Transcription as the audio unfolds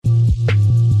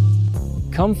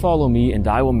"Come follow me and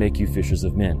I will make you fishers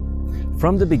of men."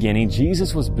 From the beginning,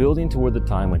 Jesus was building toward the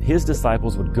time when his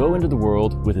disciples would go into the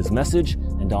world with his message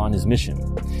and on his mission.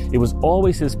 It was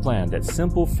always his plan that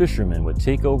simple fishermen would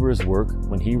take over his work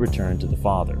when he returned to the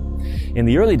Father. In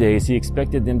the early days, he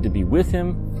expected them to be with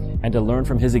him and to learn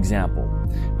from his example.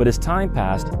 But as time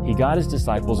passed, he got his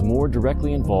disciples more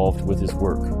directly involved with his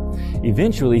work.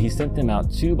 Eventually, he sent them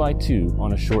out 2 by 2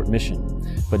 on a short mission,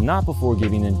 but not before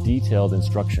giving them detailed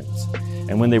instructions.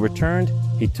 And when they returned,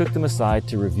 he took them aside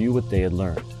to review what they had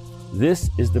learned. This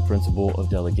is the principle of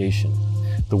delegation.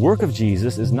 The work of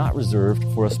Jesus is not reserved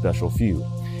for a special few.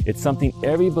 It's something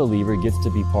every believer gets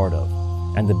to be part of.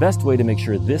 And the best way to make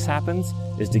sure this happens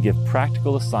is to give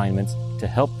practical assignments to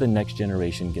help the next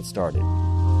generation get started.